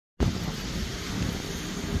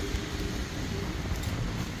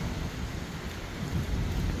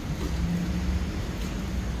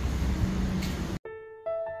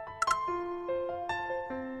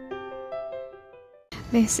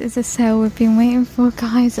This is a sale we've been waiting for,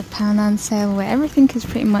 guys, a Poundland sale where everything is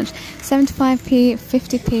pretty much 75p,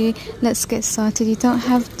 50p. Let's get started. You don't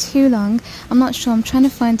have too long. I'm not sure, I'm trying to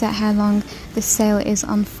find out how long this sale is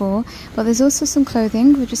on for. But there's also some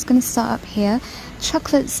clothing. We're just going to start up here.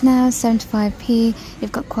 Chocolates now, 75p.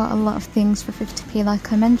 You've got quite a lot of things for 50p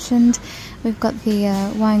like I mentioned. We've got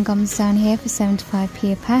the wine gums down here for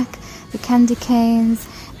 75p a pack. The candy canes,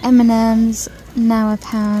 M&M's, now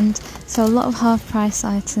 £1, so a lot of half price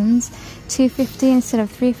items. £2.50 instead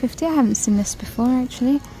of £3.50. I haven't seen this before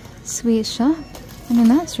actually. Sweet shop. I mean,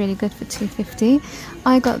 that's really good for £2.50.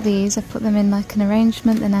 I got these, I put them in like an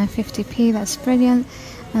arrangement. They're now 50p, that's brilliant.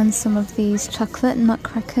 And some of these chocolate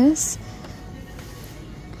nutcrackers.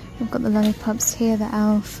 We've got the lollipops here, the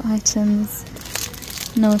Elf items,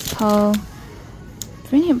 North Pole.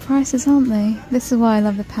 Brilliant prices, aren't they? This is why I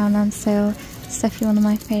love the Poundland sale. It's definitely one of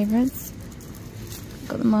my favourites.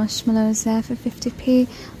 Got the marshmallows there for 50p.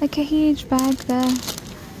 Like a huge bag there.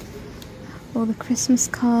 All the Christmas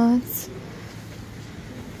cards.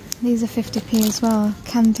 These are 50p as well.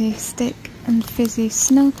 Candy stick and fizzy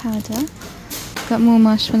snow powder. Got more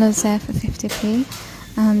marshmallows there for 50p.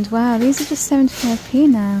 And wow, these are just 75p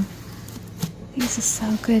now. These are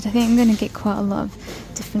so good. I think I'm going to get quite a lot of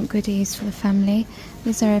different goodies for the family.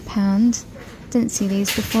 These are £1. Didn't see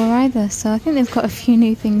these before either, so I think they've got a few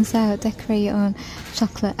new things out. Decorate your own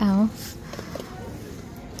chocolate elf.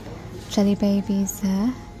 Jelly babies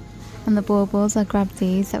there. And the baubles, I grabbed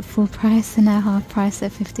these at full price. They're now half price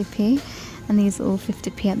at 50p. And these are all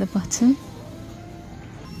 50p at the bottom.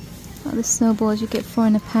 Got the snowballs, you get 4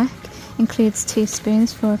 in a pack. Includes 2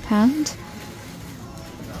 spoons for £1.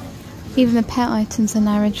 Even the pet items are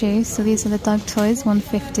now reduced, so these are the dog toys,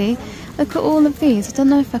 £1.50. Look at all of these. I don't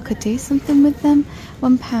know if I could do something with them.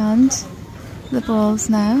 £1. The balls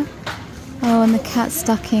now. Oh, and the cat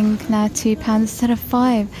stocking now £2 instead of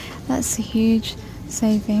 5. That's a huge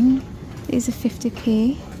saving. These are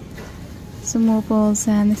 50p. Some more balls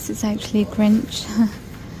there, and this is actually Grinch.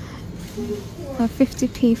 Oh,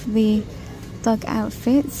 50p for the dog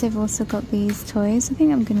outfits. They've also got these toys. I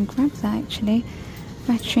think I'm going to grab that actually.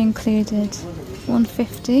 Battery included,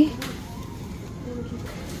 £1.50.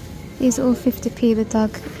 These are all 50p, the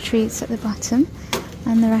dog treats at the bottom,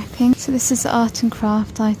 and the wrapping. So this is the art and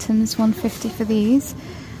craft items, £1.50 for these.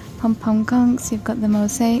 Pom-pom gonks, you've got the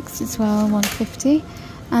mosaics as well, £1.50.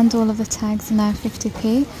 And all of the tags are now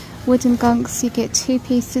 50p. Wooden gonks, you get 2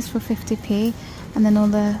 pieces for 50p. And then all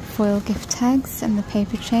the foil gift tags and the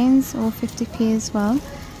paper chains, all 50p as well.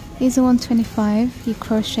 These are £1.25, you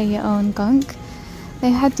crochet your own gonk. They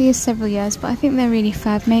had these several years, but I think they're really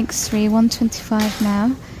fab. Makes 3, £1.25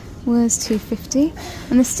 now, was £2.50.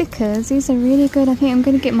 And the stickers, these are really good. I think I'm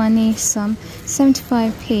going to get my niece some.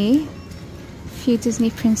 75p, a few Disney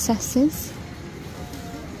princesses.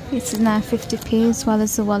 This is now 50p, as well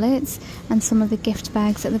as the wallets and some of the gift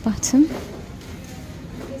bags at the bottom.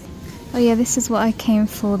 Oh yeah, this is what I came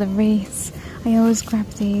for, the wreaths. I always grab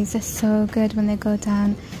these, they're so good when they go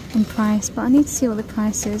down in price, but I need to see what the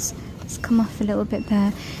price is. It's come off a little bit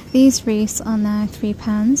there. These wreaths are now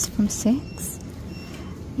 £3 from 6.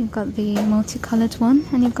 You've got the multicoloured one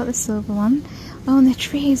and you've got the silver one. Oh, and the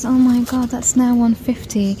trees, oh my god, that's now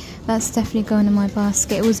 £1.50. That's definitely going in my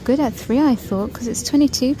basket. It was good at 3, I thought, because it's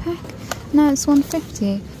 22 pack. Now it's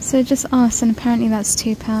 £1.50. So just asked, and apparently that's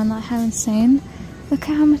 £2. Like, how insane. Look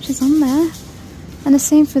at how much is on there. And the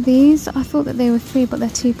same for these. I thought that they were 3, but they're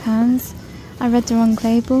 £2. I read the wrong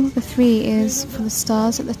label. The 3 is for the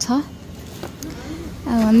stars at the top.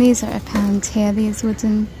 Oh, and these are £1 here, these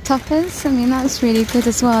wooden toppers. I mean, that's really good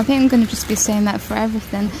as well. I think I'm going to just be saying that for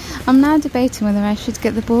everything. I'm now debating whether I should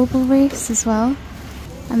get the bauble wreaths as well.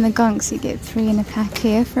 And the gonks, you get 3 in a pack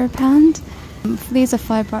here for £1. These are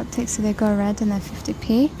fibre optics, so they go red and they're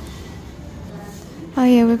 50p. Oh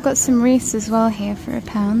yeah, we've got some wreaths as well here for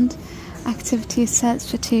 £1. Activity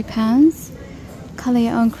sets for £2. Colour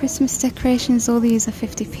your own Christmas decorations, all these are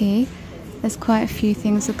 50p. There's quite a few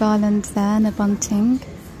things, a garland there and a bunting.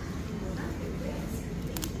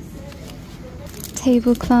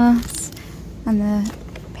 Tablecloths and the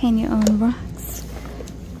paint your own rocks.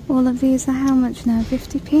 All of these are how much now?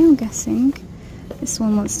 50p I'm guessing. This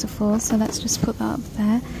one wants to fall, so let's just put that up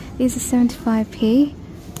there. These are 75p.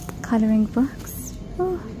 Colouring books.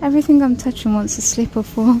 Oh, everything I'm touching wants to slip or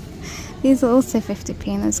fall. These are also 50p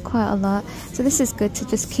and there's quite a lot. So this is good to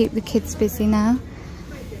just keep the kids busy now.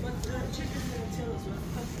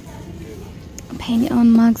 Paint your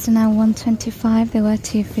own mugs are now £1.25, they were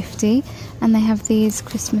 £2.50, and they have these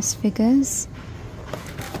Christmas figures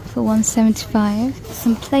for £1.75.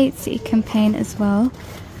 Some plates that you can paint as well,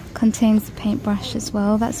 contains the paintbrush as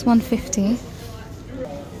well, that's £1.50.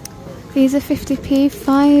 These are 50p,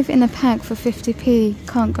 5 in a pack for 50p.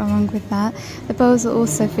 Can't go wrong with that. The bows are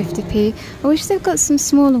also 50p. I wish they've got some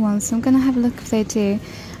smaller ones, so I'm going to have a look if they do.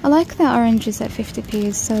 I like their oranges at 50p,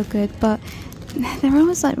 it's so good, but they're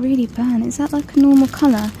always like really burnt. Is that like a normal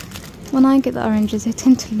colour? When I get the oranges, they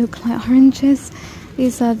tend to look like oranges.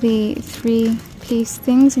 These are the 3-piece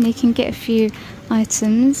things, and you can get a few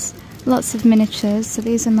items. Lots of miniatures, so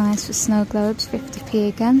these are nice for snow globes, 50p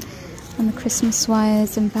again. And the Christmas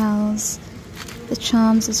wires and bells. The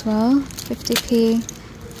charms as well, 50p.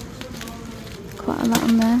 Quite a lot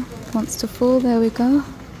on there. Wants to fall, there we go.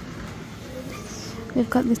 We've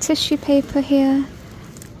got the tissue paper here.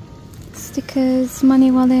 Stickers,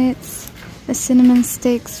 money wallets. The cinnamon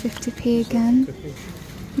sticks, 50p again.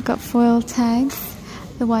 We've got foil tags.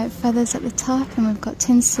 The white feathers at the top, and we've got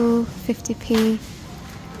tinsel, 50p.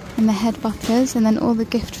 And the head boppers, and then all the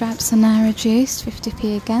gift wraps are now reduced,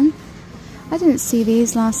 50p again. I didn't see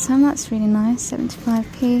these last time, that's really nice,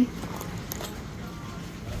 75p.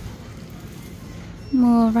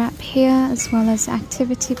 More wrap here, as well as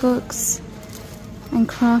activity books and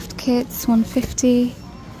craft kits, 150.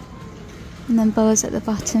 And then bows at the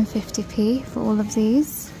bottom, 50p for all of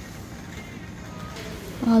these.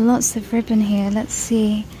 Oh, lots of ribbon here, let's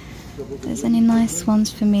see if there's any nice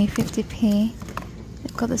ones for me, 50p.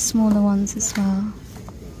 They've got the smaller ones as well.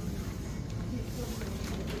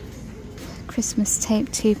 Christmas tape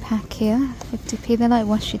 2-pack here, 50p. They like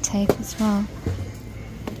washi tape as well.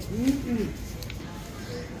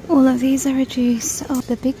 All of these are reduced. Oh,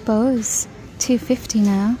 the big bows, 250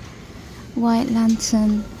 now. White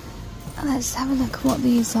lantern. Let's have a look at what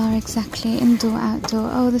these are exactly. Indoor, outdoor.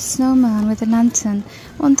 Oh, the snowman with the lantern.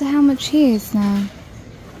 Wonder how much he is now.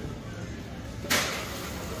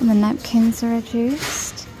 And the napkins are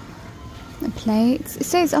reduced. The plates. It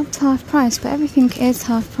says up to half price, but everything is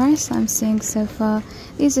half price that I'm seeing so far.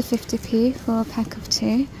 These are 50p for a pack of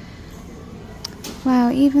 2. Wow,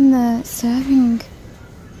 even the serving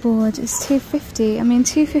board is 250. I mean,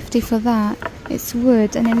 250 for that. It's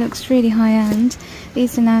wood and it looks really high end.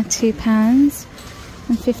 These are now £2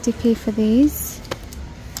 and 50p for these.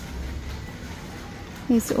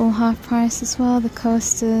 These are all half price as well. The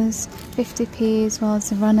coasters, 50p, as well as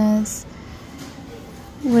the runners.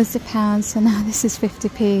 Was £1, so now this is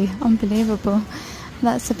 50p. Unbelievable.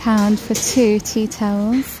 That's £1 for 2 tea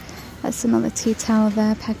towels. That's another tea towel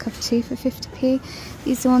there, pack of 2 for 50p.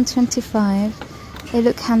 These are 125. They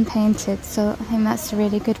look hand painted, so I think that's a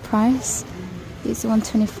really good price. These are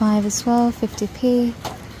 125 as well, 50p.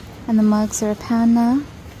 And the mugs are £1 now.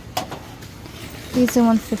 These are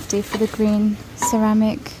 150 for the green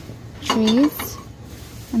ceramic trees.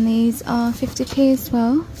 And these are 50p as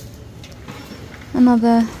well.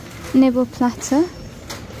 Another nibble platter,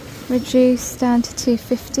 reduced down to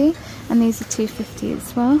 250, and these are 250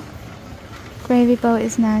 as well. Gravy bowl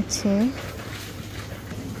is now 2.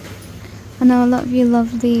 I know a lot of you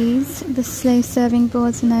love these. The sleigh serving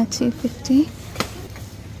boards are now 250.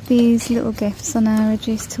 These little gifts are now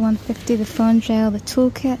reduced to 150. The phone jail, the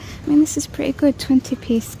toolkit. I mean, this is pretty good,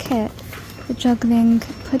 20-piece kit. The juggling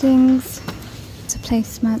puddings, to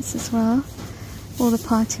placemats as well. All the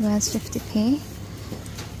party wares, 50p.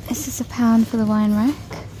 This is £1 for the wine rack.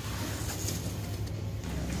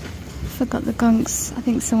 Forgot the gonks. I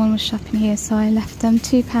think someone was shopping here, so I left them.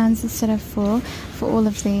 £2 instead of 4 for all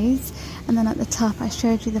of these. And then at the top, I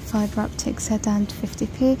showed you the fibre optics. They're down to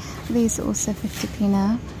 50p. These are also 50p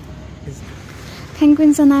now.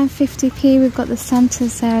 Penguins are now 50p. We've got the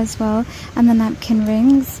Santas there as well, and the napkin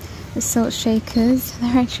rings, the salt shakers.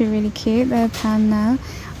 They're actually really cute. They're £1 now.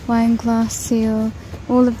 Wine glass seal.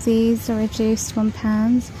 All of these are reduced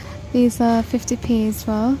 £1. These are 50p as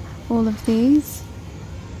well. All of these.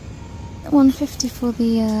 150 for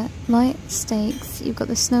the light stakes. You've got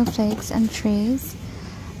the snowflakes and trees.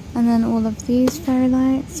 And then all of these fairy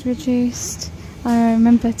lights reduced. I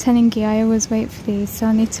remember telling you I always wait for these, so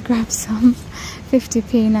I need to grab some.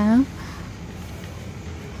 50p now.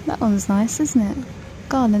 That one's nice, isn't it?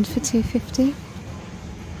 Garland for 250.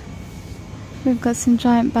 We've got some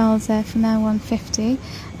giant bells there for now 150.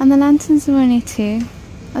 And the lanterns are only 2.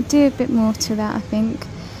 I'll do a bit more to that, I think.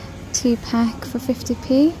 2-pack for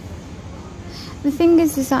 50p. The thing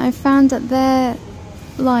is that I found that their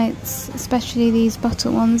lights, especially these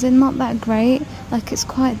bottle ones, are not that great. Like, it's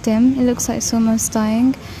quite dim. It looks like it's almost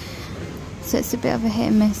dying. So it's a bit of a hit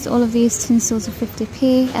and miss. All of these tinsels are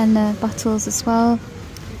 50p, and the bottles as well.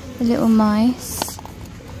 The little mice.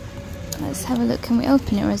 Let's have a look. Can we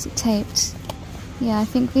open it, or is it taped? Yeah, I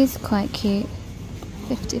think these are quite cute.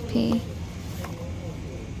 50p.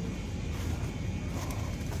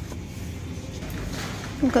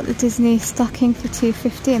 We've got the Disney stocking for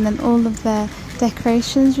 £2.50, and then all of their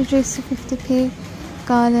decorations reduced to 50p.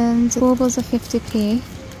 Garlands, baubles are 50p,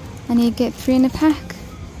 and you get 3 in a pack.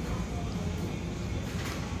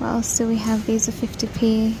 What else do we have? These are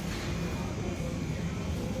 50p.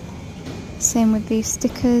 Same with these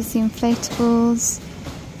stickers, the inflatables,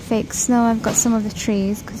 fake snow. I've got some of the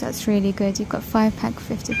trees because that's really good. You've got 5 pack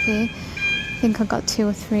 50p. I think I got 2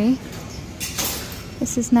 or 3.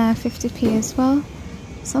 This is now 50p as well.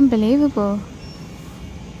 It's unbelievable.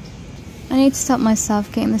 I need to stop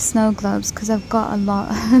myself getting the snow globes because I've got a lot.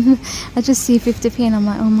 I just see 50p and I'm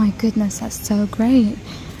like, oh my goodness, that's so great.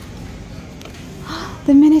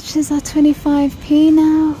 The miniatures are 25p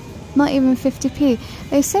now. Not even 50p.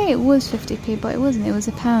 They say it was 50p, but it wasn't. It was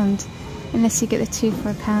 £1. Unless you get the 2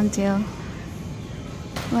 for £1 deal.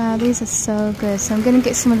 Wow, these are so good. So I'm going to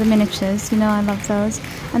get some of the miniatures. You know I love those.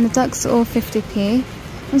 And the ducks are all 50p.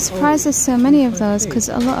 I'm surprised there's so many of those because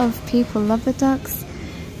a lot of people love the ducks.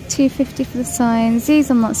 £2.50 for the signs. These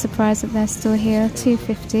I'm not surprised that they're still here.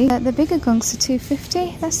 £2.50. The bigger gonks are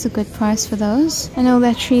 £2.50. That's a good price for those. And all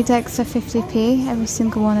their tree decks are 50p. Every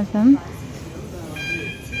single one of them.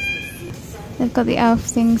 They've got the elf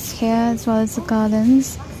things here as well as the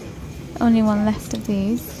garlands. Only one left of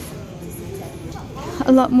these.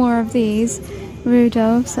 A lot more of these.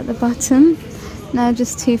 Rudolphs at the bottom. Now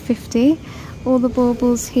just £2.50. All the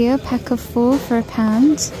baubles here, pack of 4 for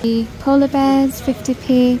 £1. The polar bears,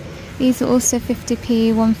 50p. These are also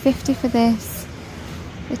 50p, £1.50 for this.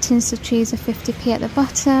 The tinsel trees are 50p at the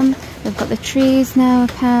bottom. We've got the trees now,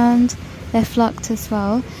 £1. They're flocked as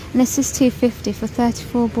well. And this is £2.50 for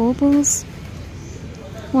 34 baubles.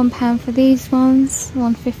 £1 for these ones,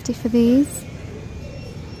 £1.50 for these.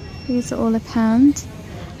 These are all £1.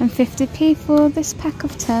 And 50p for this pack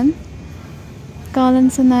of 10.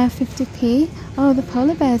 Garlands are now 50p. Oh, the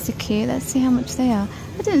polar bears are cute. Let's see how much they are.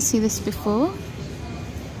 I didn't see this before.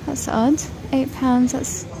 That's odd. £8,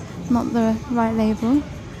 that's not the right label.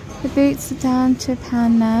 The boots are down to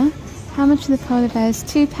 £1 now. How much are the polar bears?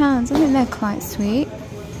 £2. I think they're quite sweet.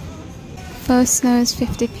 Faux snow is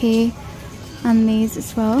 50p. And these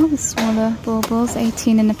as well, the smaller baubles,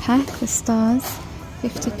 18 in a pack. The stars,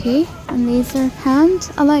 50p. And these are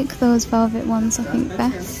 £1. I like those velvet ones, I think,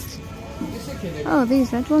 best. Oh,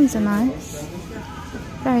 these red ones are nice.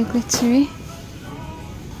 Very glittery.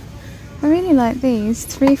 I really like these.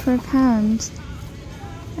 3 for £1.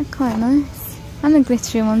 They're quite nice. And the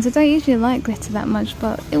glittery ones. I don't usually like glitter that much,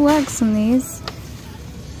 but it works on these.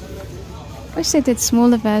 Wish they did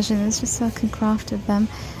smaller versions just so I can craft with them.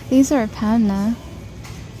 These are £1 now.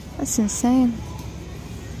 That's insane.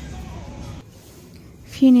 A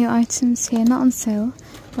few new items here, not on sale.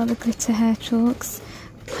 Got the glitter hair chalks.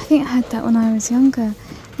 I think I had that when I was younger.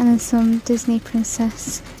 And then some Disney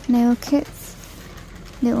princess nail kits.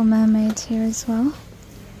 Little Mermaid here as well.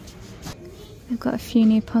 We've got a few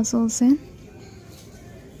new puzzles in.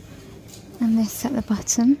 And this at the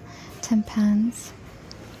bottom, £10.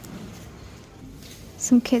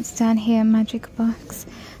 Some kits down here, Magic Box,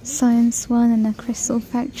 Science One and a Crystal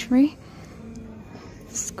Factory.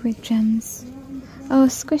 Squid gems. Oh,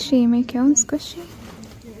 squishy, make your own squishy.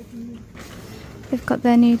 They've got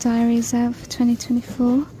their new diaries out for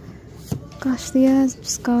 2024. Gosh, the years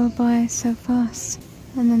just go by so fast.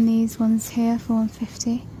 And then these ones here for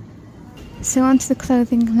 £1.50. So onto the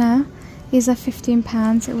clothing now. These are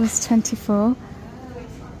 £15, it was £24.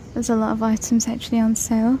 There's a lot of items actually on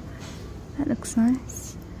sale. That looks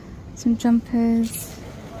nice. Some jumpers,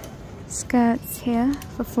 skirts here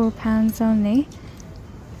for £4 only.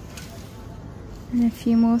 And a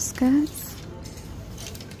few more skirts.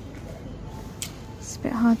 It's a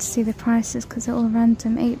bit hard to see the prices because they're all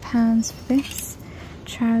random. £8 for this.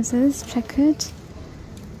 Trousers, checkered.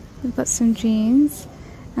 We've got some jeans.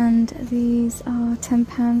 And these are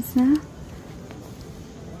 £10 now.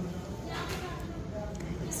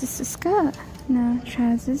 Is this a skirt? No,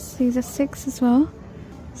 trousers. These are £6 as well.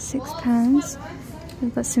 £6.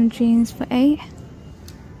 We've got some jeans for £8.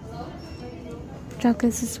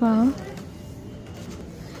 Joggers as well.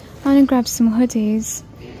 I'm gonna grab some hoodies.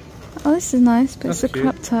 Oh, this is nice, but it's a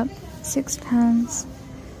crop top. £6.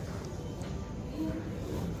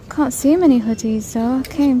 Can't see many hoodies though. I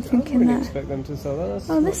came thinking that. Expect them to sell that.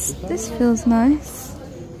 Oh, this feels nice.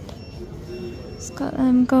 It's got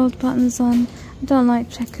gold buttons on. I don't like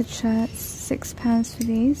checkered shirts. £6 for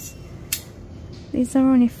these. These are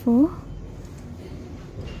only £4.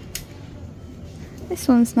 This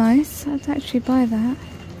one's nice. I'd actually buy that.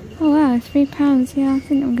 Oh wow, £3. Yeah, I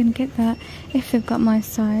think I'm gonna get that if they've got my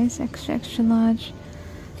size, extra large.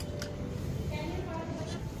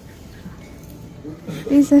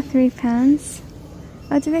 These are £3.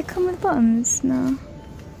 Oh, do they come with bottoms? No.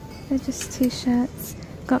 They're just t-shirts.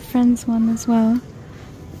 Got Friends one as well.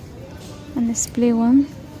 And this blue one.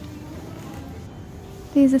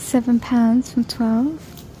 These are £7 from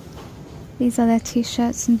 12. These are their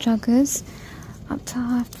t-shirts and joggers. Up to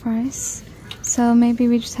half price. So maybe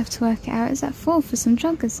we just have to work it out. Is that 4 for some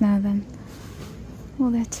joggers now then? All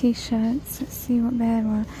their t-shirts. Let's see what they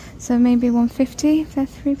are. So maybe £1.50 if they're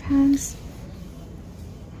 £3.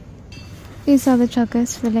 These are the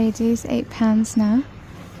joggers for the ladies, £8 now.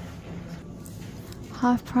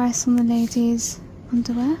 Half price on the ladies'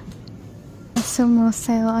 underwear. There's some more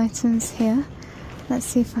sale items here. Let's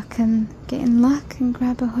see if I can get in luck and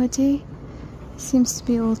grab a hoodie. It seems to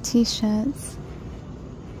be all t-shirts.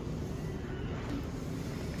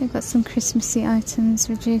 They've got some Christmassy items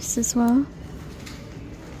reduced as well.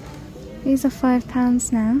 These are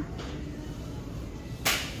 £5 now.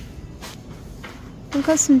 We've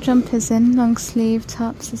got some jumpers in, long sleeve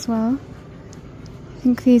tops as well. I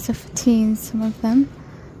think these are for teens, some of them.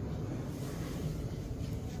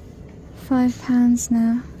 £5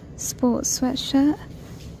 now. Sports sweatshirt.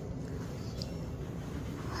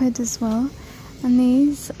 Hood as well. And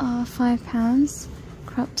these are £5.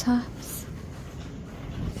 Crop tops.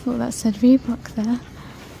 I thought that said Reebok there.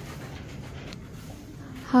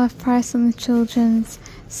 Half price on the children's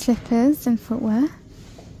slippers and footwear.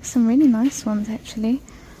 Some really nice ones actually.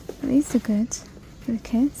 But these are good for the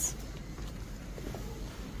kids.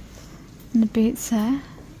 And the boots there.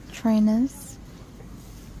 Trainers.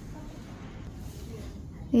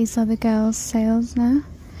 These are the girls' sales now.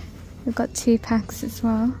 We've got 2 packs as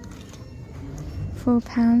well.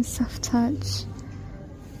 £4 soft touch.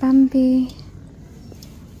 Bambi.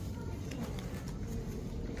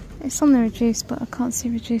 It's on the reduced, but I can't see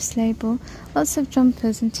reduced label. Lots of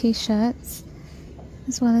jumpers and t-shirts,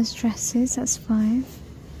 as well as dresses. That's £5.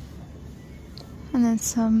 And then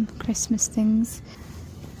some Christmas things.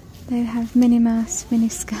 They have Minnie Mouse mini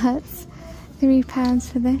skirts. £3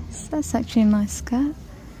 for this. That's actually a nice skirt.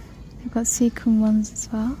 They've got sequin ones as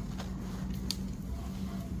well.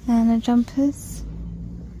 And the jumpers.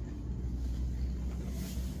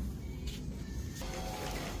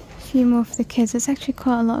 A few more for the kids. There's actually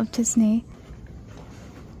quite a lot of Disney.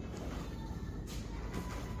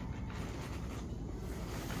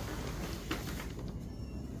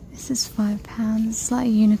 This is £5. It's like a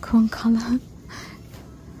unicorn colour.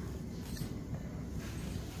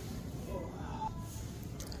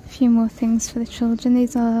 A few more things for the children.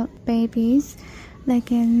 These are babies,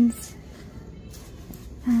 leggings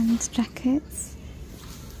and jackets.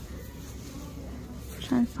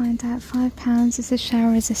 Try and find out. £5. This is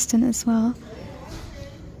shower resistant as well.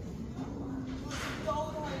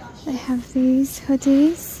 They have these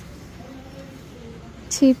hoodies,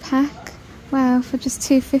 2-pack. Wow, for just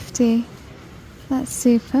 £2.50. That's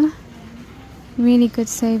super. Really good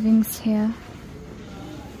savings here.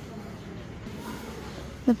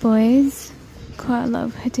 The boys, quite a lot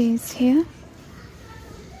of hoodies here.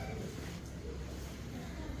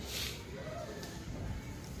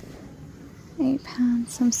 £8,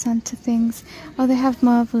 some Santa things. Oh, they have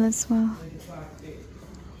Marvel as well.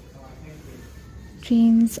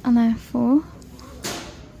 Jeans on air 4.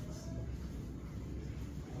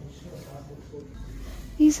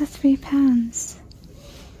 These are £3.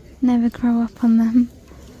 Never grow up on them.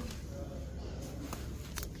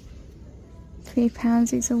 £3.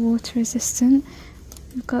 These are water resistant.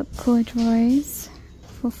 We've got corduroys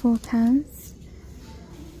for £4.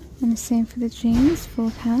 And the same for the jeans,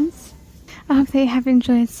 £4. I hope that you have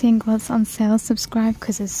enjoyed seeing what's on sale. Subscribe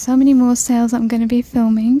because there's so many more sales I'm going to be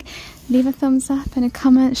filming. Leave a thumbs up and a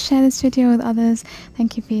comment. Share this video with others.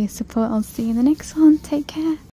 Thank you for your support. I'll see you in the next one. Take care.